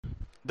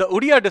the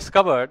Odia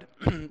discovered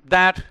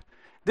that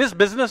this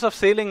business of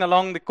sailing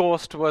along the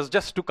coast was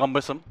just too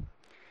cumbersome.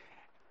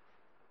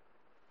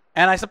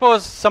 And I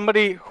suppose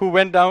somebody who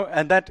went down,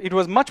 and that it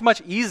was much,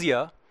 much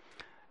easier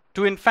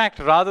to, in fact,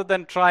 rather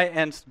than try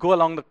and go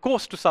along the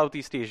coast to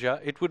Southeast Asia,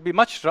 it would be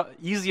much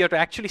easier to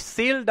actually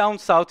sail down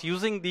south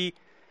using the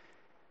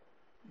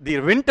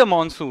winter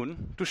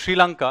monsoon to Sri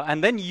Lanka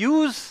and then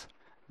use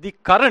the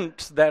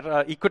currents that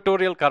are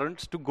equatorial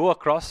currents to go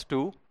across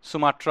to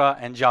Sumatra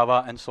and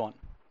Java and so on.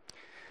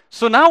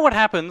 So now what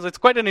happens, it's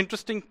quite an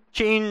interesting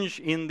change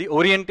in the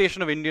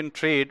orientation of Indian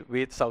trade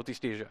with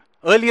Southeast Asia.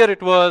 Earlier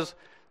it was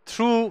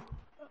through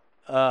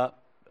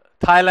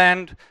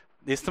Thailand,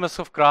 the Isthmus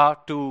of Kra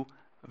to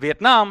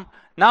Vietnam.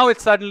 Now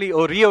it suddenly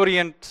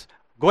reorients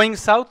going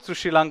south to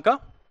Sri Lanka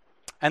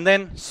and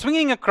then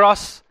swinging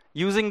across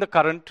using the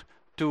current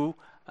to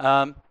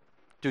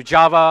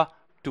Java,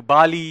 to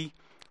Bali,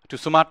 to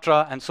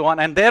Sumatra and so on.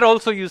 And there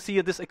also you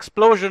see this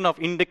explosion of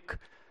Indic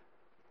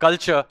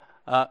culture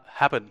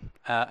happen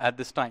at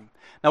this time.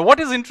 Now what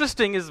is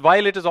interesting is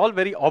while it is all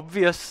very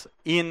obvious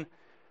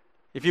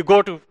if you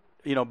go to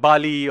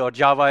Bali or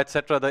Java,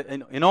 etc.,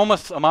 the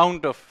enormous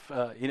amount of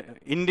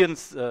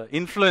Indians'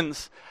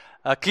 influence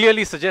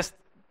clearly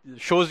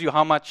shows you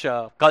how much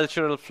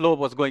cultural flow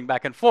was going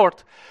back and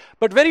forth.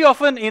 But very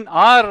often in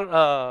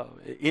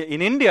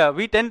India,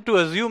 we tend to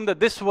assume that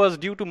this was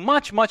due to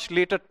much, much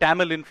later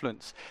Tamil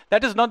influence.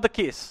 That is not the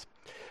case.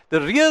 The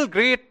real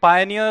great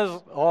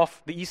pioneers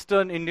of the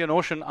Eastern Indian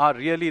Ocean are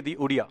really the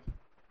Odia.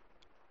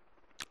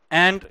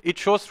 And it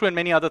shows through in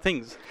many other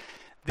things.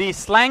 The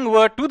slang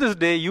word to this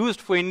day used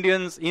for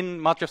Indians in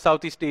much of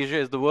Southeast Asia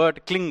is the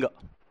word Klinga.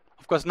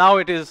 Of course, now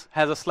it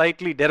has a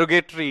slightly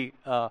derogatory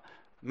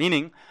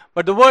meaning,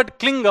 but the word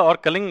Klinga or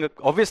Kalinga,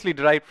 obviously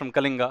derived from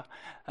Kalinga,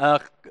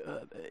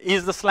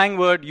 is the slang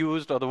word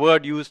used or the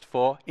word used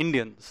for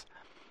Indians.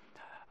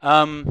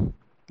 The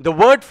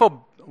word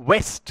for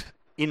west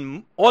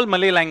in all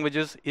Malay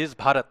languages is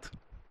Bharat.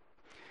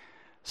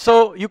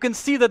 So you can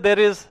see that there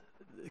is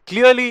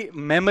clearly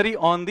memory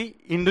on the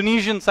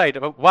Indonesian side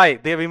about why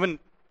they have even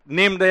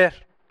named their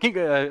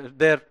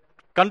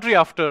country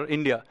after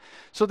India.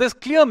 So there's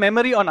clear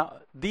memory on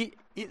the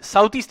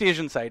Southeast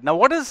Asian side. Now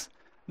what is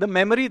the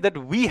memory that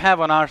we have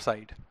on our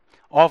side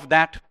of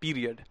that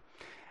period?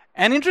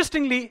 And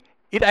interestingly,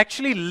 it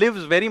actually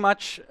lives very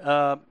much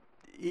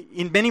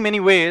in many,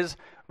 many ways,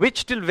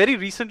 which till very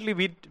recently,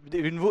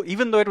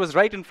 even though it was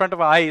right in front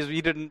of our eyes,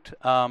 we didn't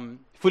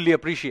fully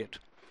appreciate.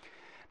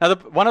 Now,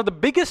 one of the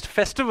biggest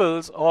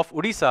festivals of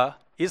Odisha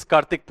is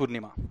Kartik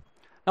Purnima.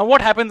 Now,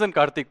 what happens in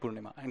Kartik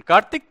Purnima? In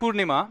Kartik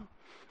Purnima,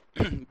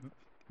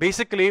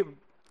 basically,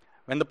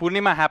 when the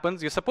Purnima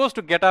happens, you're supposed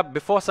to get up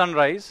before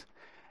sunrise,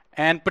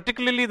 and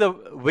particularly the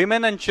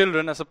women and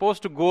children are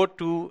supposed to go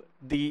to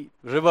the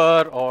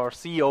river or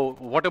sea or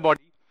water body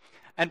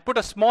and put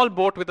a small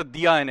boat with a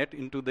diya in it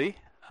into the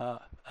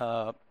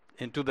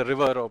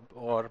river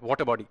or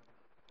water body.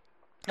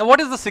 Now,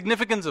 what is the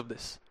significance of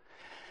this?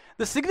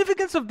 The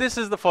significance of this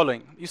is the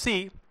following. You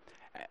see,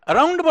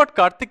 around about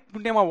Kartik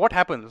Purnima, what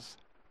happens?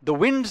 The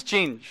winds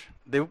change.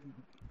 They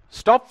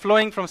stop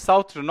flowing from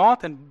south to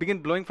north and begin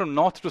blowing from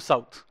north to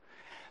south.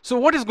 So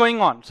what is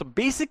going on? So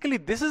basically,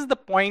 this is the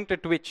point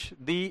at which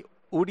the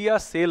Odia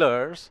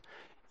sailors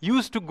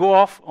used to go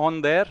off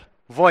on their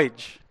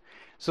voyage.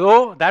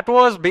 So that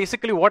was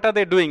basically what are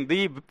they doing?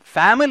 The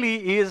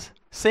family is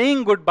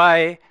saying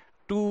goodbye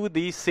to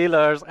the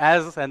sailors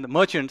and the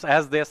merchants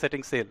as they are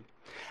setting sail.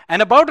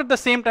 And about at the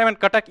same time in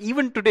Cuttack,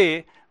 even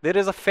today, there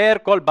is a fair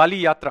called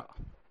Bali Yatra,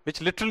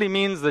 which literally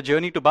means the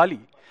journey to Bali.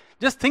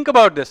 Just think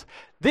about this.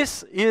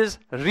 This is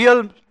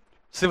real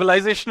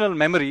civilizational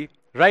memory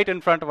right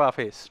in front of our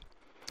face.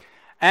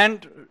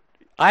 And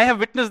I have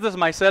witnessed this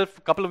myself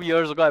a couple of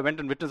years ago. I went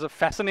and witnessed a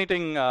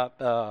fascinating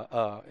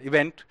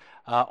event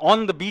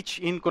on the beach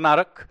in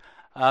Konarak.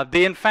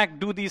 They in fact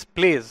do these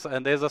plays,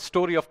 and there's a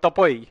story of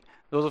Tapoi.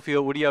 Those of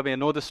you who are Odia may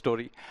know this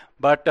story.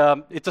 But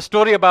it's a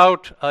story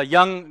about a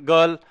young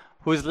girl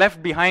who is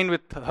left behind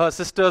with her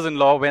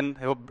sisters-in-law when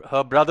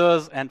her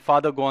brothers and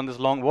father go on this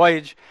long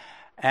voyage,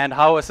 and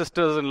how her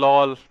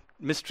sisters-in-law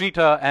mistreat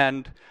her,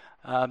 and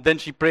then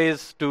she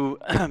prays to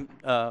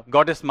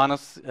goddess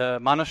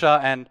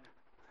Manasha, and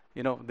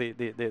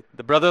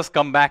the brothers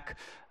come back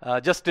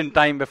just in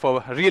time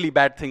before really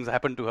bad things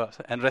happen to her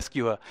and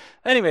rescue her.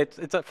 Anyway,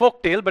 it's a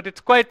folk tale, but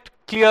it's quite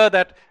clear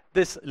that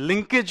this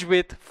linkage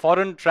with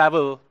foreign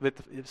travel,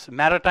 with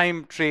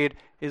maritime trade,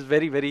 is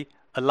very, very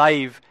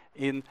alive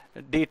in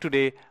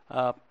day-to-day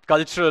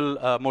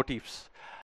cultural motifs.